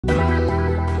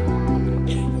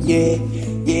Yeah,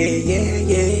 yeah, yeah,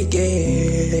 yeah,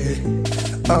 yeah.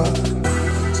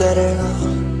 Set it up,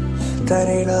 turn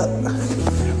it up,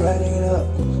 run it up.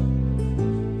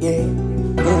 Yeah.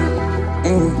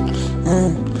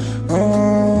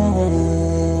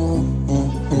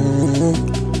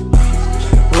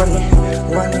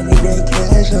 Running, need that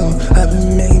cash on. I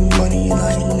been making money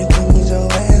like nigga, need your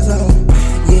ass on.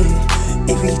 Yeah,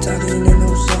 if he talking in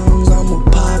those songs, I'ma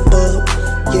pop up.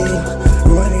 Yeah,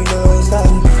 running don't stop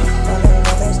me, running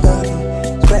don't stop me.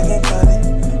 Spanking pop it,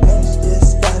 let's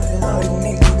just stop it. All these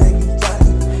niggas they be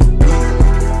talking. Yeah,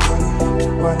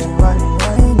 running,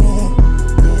 yeah.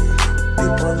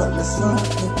 People up the sun.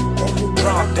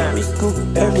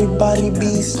 Everybody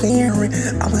be staring.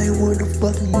 I'm like, what the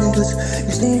fuck niggas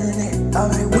you staring at? I'm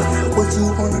like, what you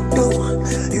wanna do?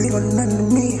 You ain't got nothing to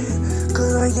me,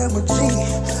 cause I am a G.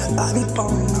 I be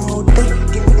falling all day,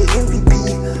 give me the MVP.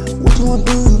 What you wanna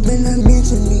do? You better not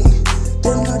mention me.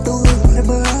 Then I do it right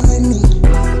behind me.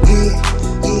 Yeah,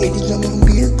 this gonna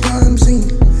be a crime scene.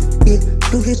 Yeah,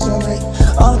 do this all like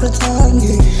all the time,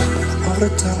 yeah, all the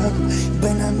time. You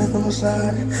better not make them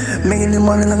slide. Making the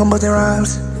money like I'm busting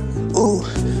rhymes. Ooh,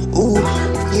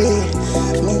 yeah.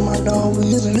 Me and my dog, we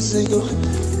using the single.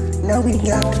 Now we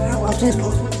got it, now I'm just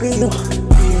supposed to feel.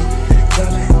 Yeah,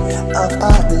 jumping up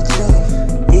out the jump.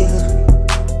 Yeah,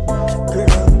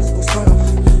 girl, what's up?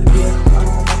 Yeah,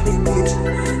 I'm on my big bitch.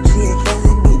 She a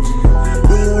crazy bitch.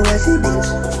 We a ratchet bitch.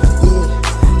 Yeah,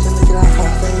 just look it out my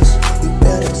face. You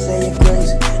better say it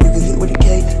grace. You can hit with a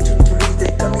K. 2, 3,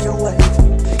 they coming your way.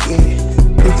 Yeah,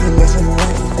 we can make some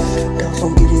money. Don't so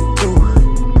get it through.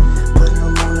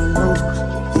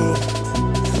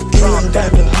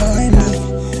 Back behind me,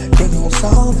 they gon'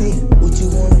 solve it. What you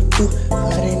wanna do?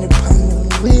 Not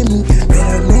independent with me.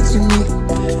 Better mention me.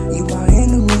 You my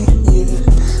enemy, yeah.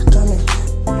 Coming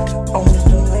on the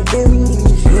stone like baby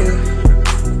knees, yeah.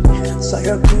 So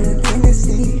you're good in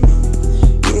Tennessee,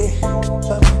 yeah.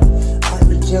 Out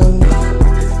the jungle,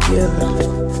 yeah.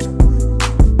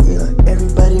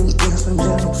 Everybody be getting some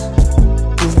gems,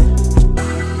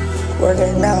 yeah.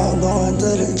 Working now, going to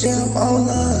the gym, oh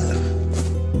love.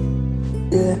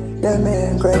 Yeah, that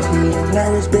man crazy, and I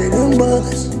respect them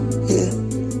brothers, yeah.